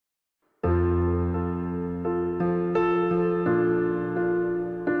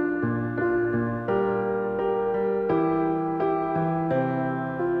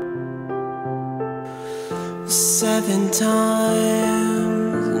7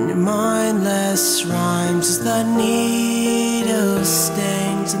 times, and your mindless rhymes as the needle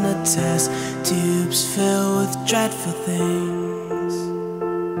stings and the test tubes fill with dreadful things,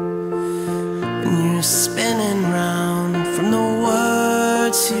 and you're spinning round from the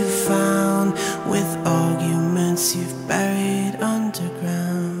words you found with arguments you've buried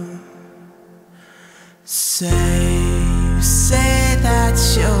underground. Say that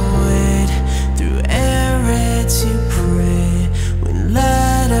you're it through airways you pray. When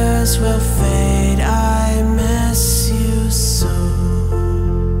letters will fade, I miss you so.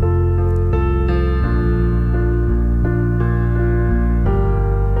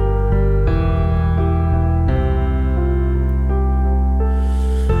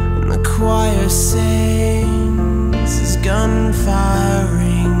 And the choir sings as gunfire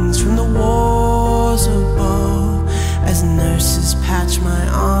rings from the walls above, as nurses patch my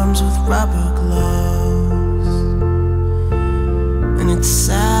arms with rubber gloves. And it's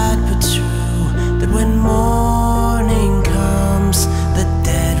sad but true that when morning comes, the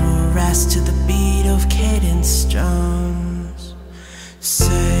dead will rest to the beat of cadence drums.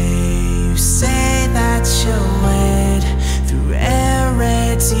 Say that you'll wait through air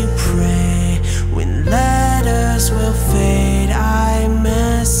raids you pray. When letters will fade, I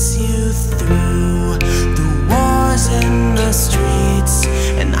miss you through the wars in the streets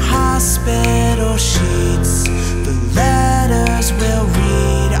and the hospital sheets. The letters will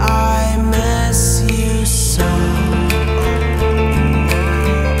read, I miss you so.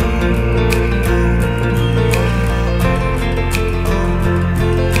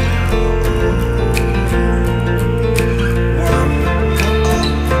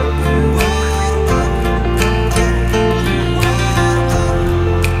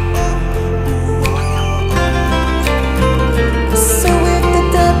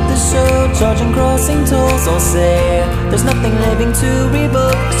 Charging crossing tolls, or say there's nothing living to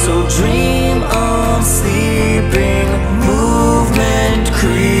rebook. So dream on, sleeping, movement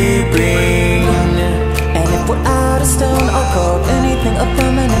creeping. And if we're out of stone, I'll call anything of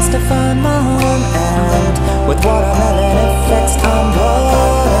permanence to find my home. And with watermelon effects, I'm balling.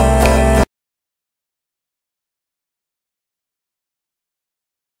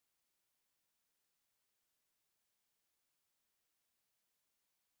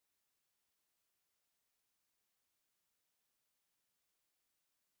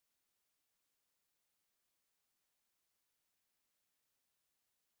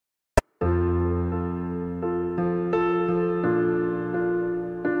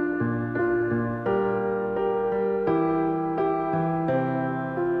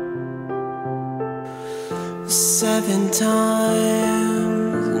 Seven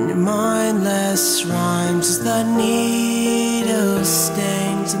times, and your mindless rhymes as the needle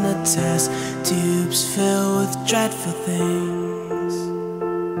stings and the test tubes fill with dreadful things,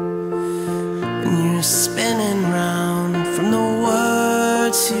 and you're spinning round from the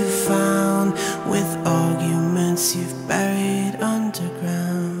words you found with arguments you've buried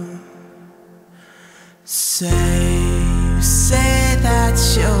underground. Say that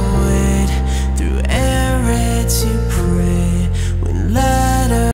you're it through air raids you